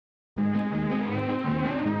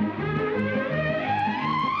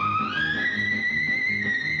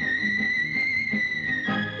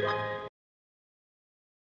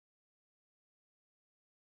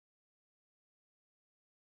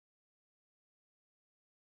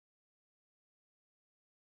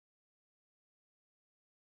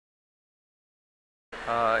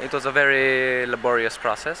It was a very laborious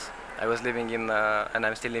process. I was living in, and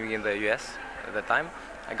I'm still living in the US at the time.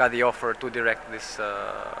 I got the offer to direct this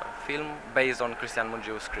film based on Cristian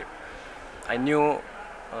Mungiu's script. I knew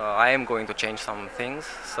I am going to change some things,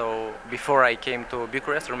 so before I came to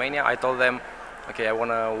Bucharest, Romania, I told them, okay, I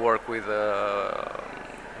want to work with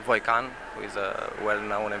Voican, who is a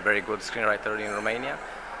well-known and very good screenwriter in Romania.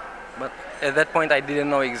 But at that point, I didn't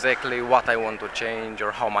know exactly what I want to change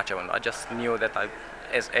or how much I want. I just knew that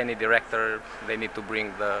as any director, they need to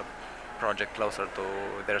bring the project closer to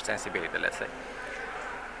their sensibility, let's say.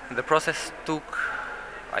 The process took,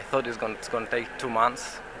 I thought it's going to take 2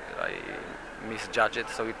 months. I misjudged it,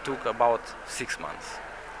 so it took about 6 months.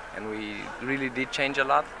 And we really did change a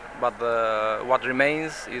lot, but what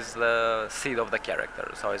remains is the seed of the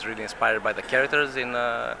character. So I was really inspired by the characters in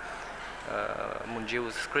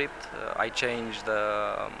Mungiu's script. I changed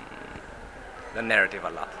the narrative a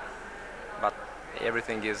lot. But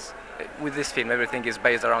everything is, with this film, everything is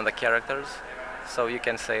based around the characters. So you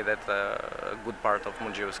can say that a good part of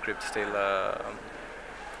Mungiu's script still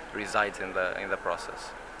resides in the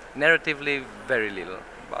process. Narratively, very little,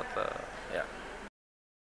 but yeah.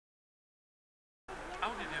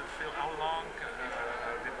 How did you feel? How long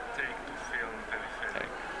did it take to film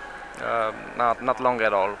Periferic? Not long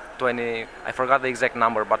at all. 20. I forgot the exact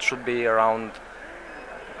number, but should be around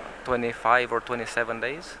 25 or 27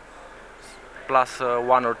 days, plus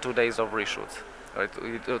 1 or 2 days of reshoots.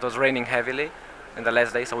 It was raining heavily in the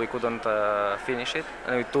last day, so we couldn't finish it,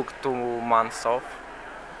 and we took 2 months off.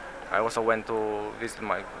 I also went to visit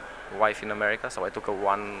my wife in America, so I took a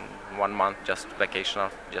one month just vacation,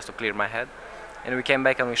 just to clear my head, and we came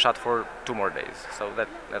back and we shot for 2 more days. So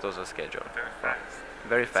that was the schedule.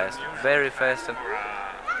 Very fast. Very fast. For a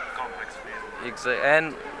complex film.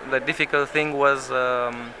 And the difficult thing was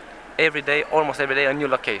almost every day, a new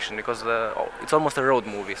location, because it's almost a road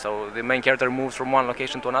movie. So the main character moves from one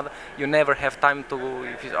location to another. You never have time to,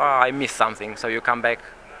 I missed something, so you come back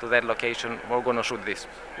to that location, we're going to shoot this.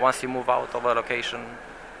 Once you move out of a location,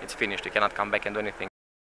 it's finished. You cannot come back and do anything.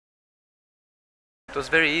 It was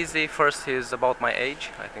very easy. First, he's about my age,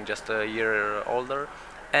 I think just a year older,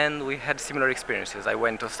 and we had similar experiences. I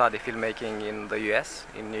went to study filmmaking in the US,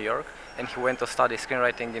 in New York, and he went to study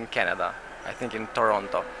screenwriting in Canada, I think in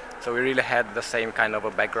Toronto. So we really had the same kind of a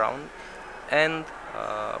background. And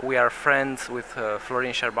we are friends with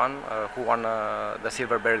Florin Șerban, who won the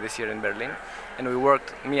Silver Bear this year in Berlin. And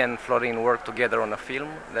me and Florin worked together on a film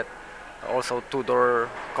that also Tudor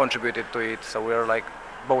contributed to it. So we were like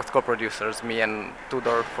both co-producers, me and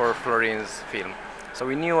Tudor, for Florin's film. So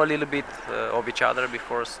we knew a little bit of each other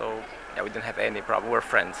before, so yeah, we didn't have any problem. We're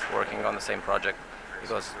friends working on the same project. It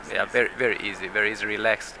was very easy,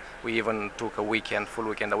 relaxed. We even took a full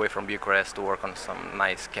weekend away from Bucharest to work on some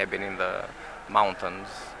nice cabin in the mountains.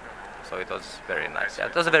 So it was very nice. Yeah,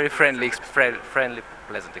 it was a very friendly,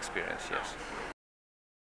 pleasant experience, yes.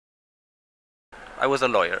 I was a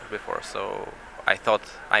lawyer before, so I thought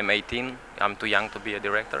I'm 18, I'm too young to be a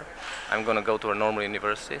director. I'm going to go to a normal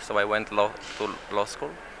university, so I went to law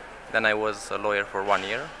school. Then I was a lawyer for 1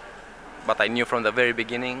 year. But I knew from the very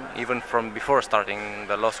beginning, even from before starting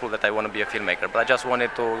the law school, that I want to be a filmmaker. But I just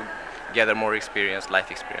wanted to gather more experience,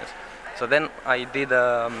 life experience. So then I did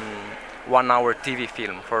a 1-hour TV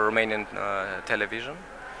film for Romanian television.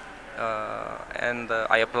 And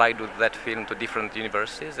I applied with that film to different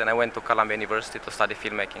universities, and I went to Columbia University to study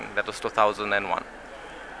filmmaking. That was 2001.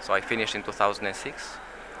 So I finished in 2006.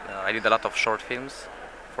 I did a lot of short films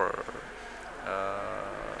for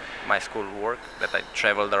my school work, that I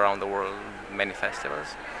traveled around the world, many festivals.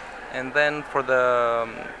 And then for the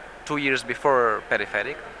 2 years before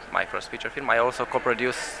Periferic, my first feature film, I also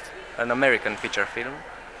co-produced an American feature film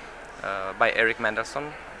by Eric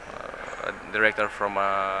Mendelsohn, a director from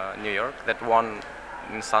New York, that won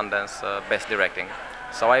in Sundance Best Directing.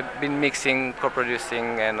 So I've been mixing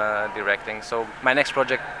co-producing and directing. So my next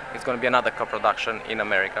project is going to be another co-production in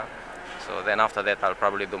America. So then after that I'll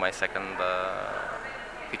probably do my second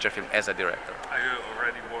feature film as a director. Are you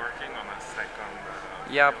already working on a second?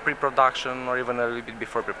 Yeah, pre-production, or even a little bit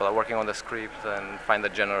before pre-production, working on the script and find the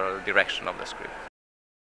general direction of the script.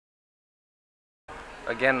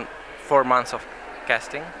 Again, 4 months of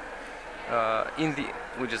casting,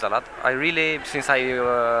 which is a lot. Since I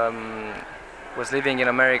was living in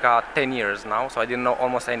America 10 years now, so I didn't know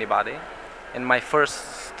almost anybody. And my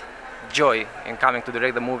first joy in coming to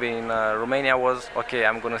direct the movie in Romania was, okay,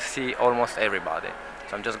 I'm going to see almost everybody.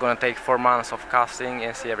 So I'm just going to take 4 months of casting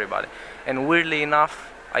and see everybody. And weirdly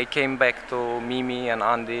enough, I came back to Mimi and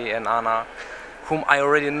Andy and Anna, whom I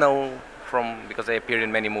already know because they appeared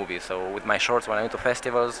in many movies. So with my shorts, when I went to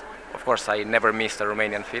festivals, of course, I never missed a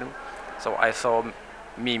Romanian film. So I saw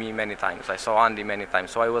Mimi many times. I saw Andy many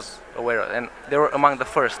times. So I was aware, and they were among the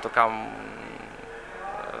first to come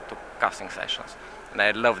to casting sessions, and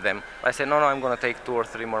I loved them. I said, no, I'm gonna take 2 or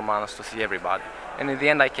 3 more months to see everybody. And in the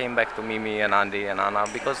end, I came back to Mimi and Andy and Anna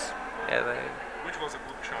because, yeah, which was a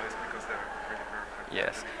good choice because they're really perfect.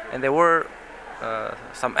 yes, and there were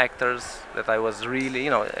some actors that I was really,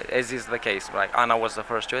 as is the case, like Anna was the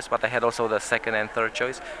first choice, but I had also the second and third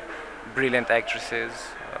choice. Brilliant actresses.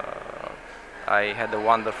 I had a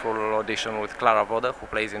wonderful audition with Clara Voda, who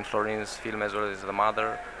plays in Florin's film as well as the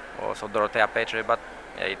mother, also Dorotea Apetri, but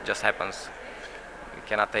yeah, it just happens. You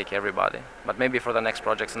cannot take everybody. But maybe for the next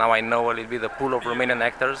projects, now I know a little bit the pool of Romanian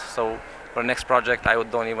actors, so for the next project I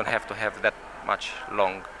don't even have to have that much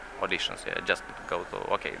long auditions. Yeah, just go to,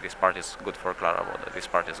 okay, this part is good for Clara Voda, this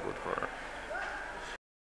part is good for...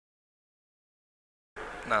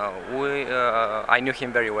 Now, I knew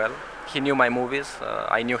him very well. He knew my movies,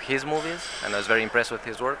 I knew his movies, and I was very impressed with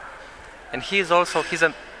his work. And he's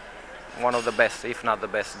one of the best, if not the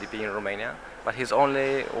best DP in Romania, but he's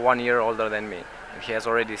only 1 year older than me. And he has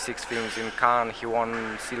already 6 films in Cannes, he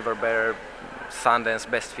won Silver Bear, Sundance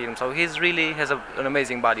Best Film, so he's really has an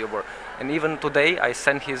amazing body of work. And even today I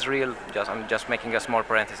sent his reel, I'm just making a small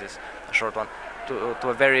parenthesis, a short one, to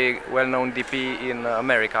a very well-known DP in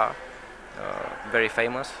America, very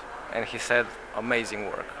famous, and he said amazing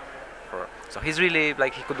work. So he's really,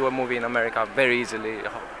 like, he could do a movie in America very easily,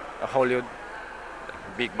 a Hollywood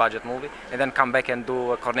big budget movie, and then come back and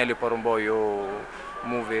do a Corneliu Porumboiu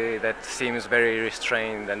movie that seems very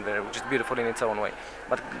restrained and which is beautiful in its own way.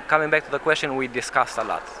 But coming back to the question, we discussed a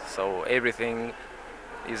lot, so everything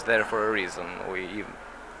is there for a reason. We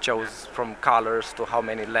chose from colors to how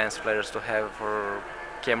many lens flares to have for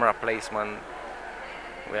camera placement.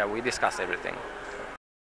 Yeah, we discussed everything.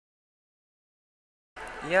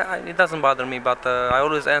 Yeah, it doesn't bother me, but I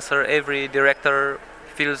always answer every director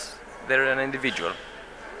feels they're an individual.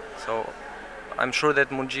 So I'm sure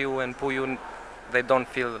that Mungiu and Puiu, they don't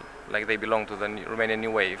feel like they belong to the Romanian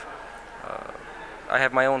New Wave. I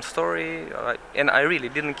have my own story, and I really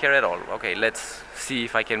didn't care at all. Okay, let's see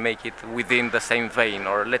if I can make it within the same vein,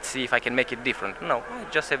 or let's see if I can make it different. No, I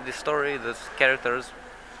just have this story, these characters,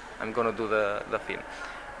 I'm gonna do the film.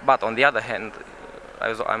 But on the other hand,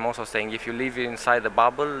 I'm also saying if you live inside the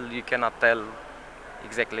bubble, you cannot tell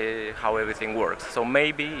exactly how everything works. So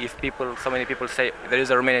maybe if so many people say there is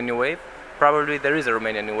a Romanian New Wave, probably there is a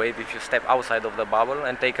Romanian New Wave if you step outside of the bubble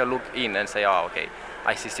and take a look in and say, oh, okay,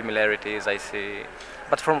 I see similarities, I see...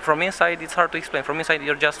 But from inside, it's hard to explain. From inside,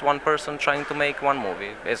 you're just one person trying to make one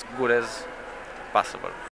movie as good as possible.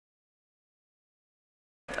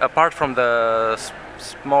 Apart from the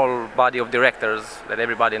small body of directors that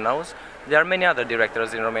everybody knows, there are many other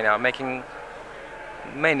directors in Romania making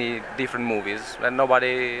many different movies and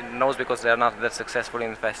nobody knows because they are not that successful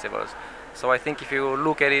in festivals. So I think if you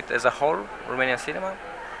look at it as a whole, Romanian cinema,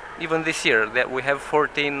 even this year we have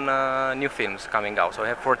 14 new films coming out, so we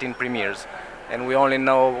have 14 premieres, and we only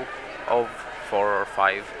know of 4 or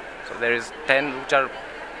 5. So there is 10 which are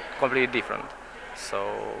completely different.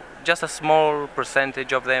 So just a small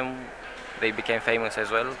percentage of them, they became famous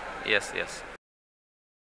as well. Yes.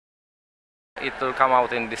 It will come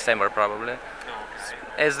out in December probably.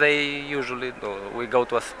 As they usually do. We go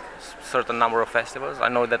to a certain number of festivals. I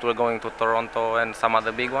know that we're going to Toronto and some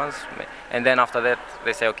other big ones, and then after that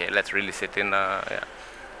they say, okay, let's release it in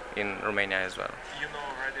Romania as well. You know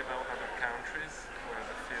already about other countries where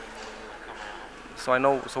the film will come out? So I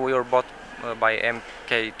know. So we were bought by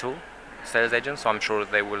MK2 sales agent, so I'm sure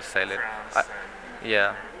they will sell it.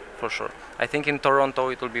 Yeah, for sure. I think in Toronto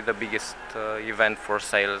it will be the biggest event for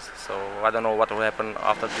sales. So I don't know what will happen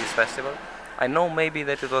after this festival. I know maybe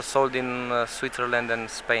that it was sold in Switzerland and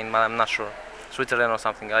Spain, but I'm not sure. Switzerland or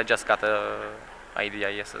something. I just got an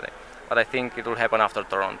idea yesterday. But I think it will happen after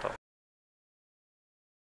Toronto.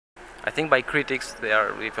 I think by critics, they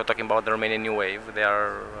are, if you're talking about the Romanian New Wave, they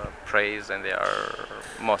are praised and they are,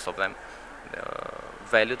 most of them,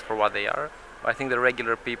 valued for what they are. But I think the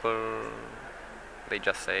regular people, they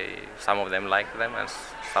just say, some of them like them and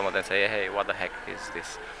some of them say, hey, what the heck is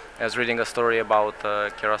this? I was reading a story about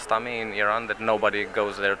Kiarostami in Iran that nobody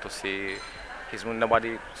goes there to see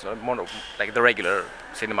nobody, like the regular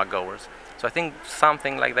cinema goers. So I think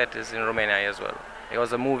something like that is in Romania as well. It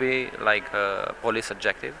was a movie like Police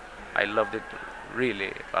Objective. I loved it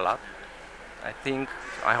really a lot.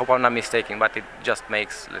 I hope I'm not mistaken, but it just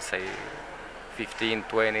makes, let's say, 15,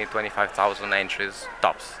 20, 25,000 entries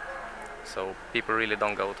tops. So people really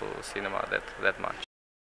don't go to cinema that much.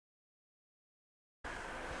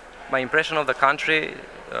 My impression of the country,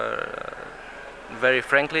 very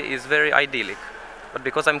frankly, is very idyllic. But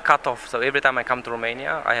because I'm cut off, so every time I come to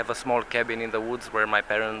Romania, I have a small cabin in the woods where my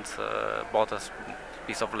parents bought a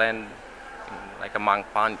piece of land, like among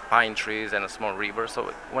pine trees and a small river.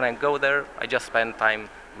 So when I go there, I just spend time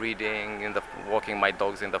reading, walking my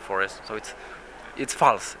dogs in the forest. So it's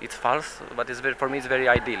false. It's false, but for me it's very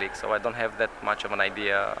idyllic. So I don't have that much of an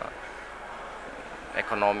idea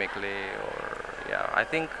economically, or yeah. I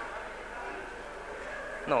think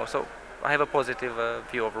no. So I have a positive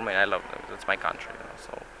view of Romania. I love it. It's my country.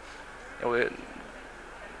 So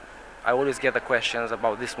I always get the questions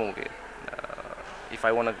about this movie. If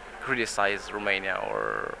I want to criticize Romania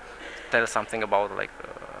or tell something about like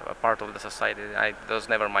a part of the society, that was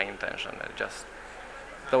never my intention. Just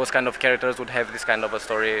those kind of characters would have this kind of a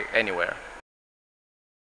story anywhere.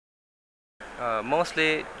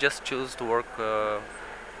 Mostly just choose to work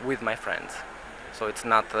with my friends. So it's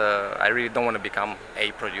not, I really don't want to become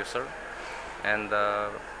a producer. And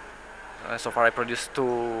so far I produced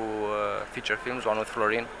two feature films, one with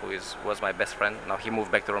Florin, who was my best friend. Now he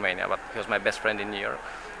moved back to Romania, but he was my best friend in New York.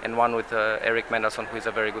 And one with Eric Mendelsohn, who is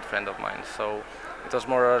a very good friend of mine. So it was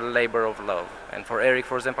more a labor of love. And for Eric,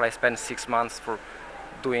 for example, I spent 6 months for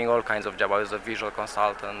doing all kinds of jobs. I was a visual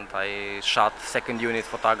consultant, I shot second unit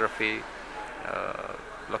photography,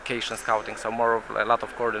 location scouting, so a lot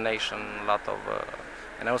of coordination,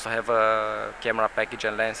 and I also have a camera package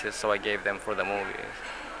and lenses, so I gave them for the movie.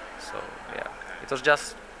 So yeah, it was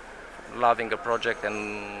just loving a project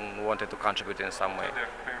and wanted to contribute in some way.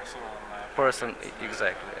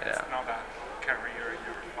 Exactly. Yeah. It's not a career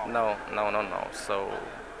you're following. No. So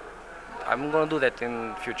I'm gonna do that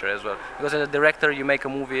in future as well. Because as a director, you make a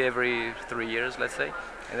movie every 3 years, let's say,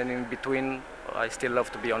 and then in between, I still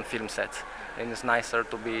love to be on film sets, and it's nicer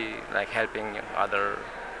to be like helping other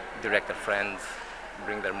director friends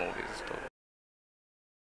bring their movies.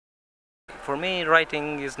 For me,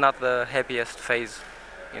 writing is not the happiest phase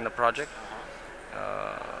in a project.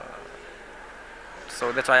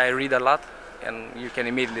 So that's why I read a lot, and you can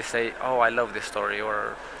immediately say, oh, I love this story,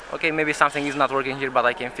 or okay, maybe something is not working here, but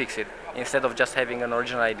I can fix it. Instead of just having an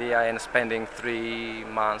original idea and spending 3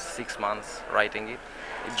 months, 6 months writing it,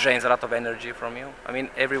 it drains a lot of energy from you. I mean,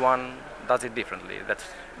 everyone does it differently. That's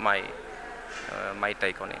my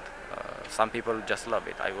take on it. Some people just love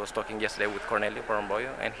it. I was talking yesterday with Corneliu Porumboiu,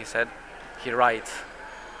 and he said he writes.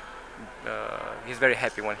 He's very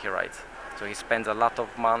happy when he writes. So he spends a lot of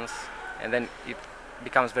months, and then it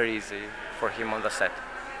becomes very easy for him on the set.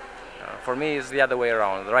 For me, it's the other way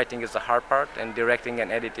around. Writing is the hard part, and directing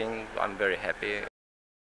and editing, I'm very happy.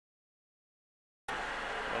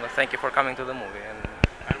 Well, thank you for coming to the movie, and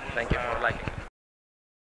thank you for liking it.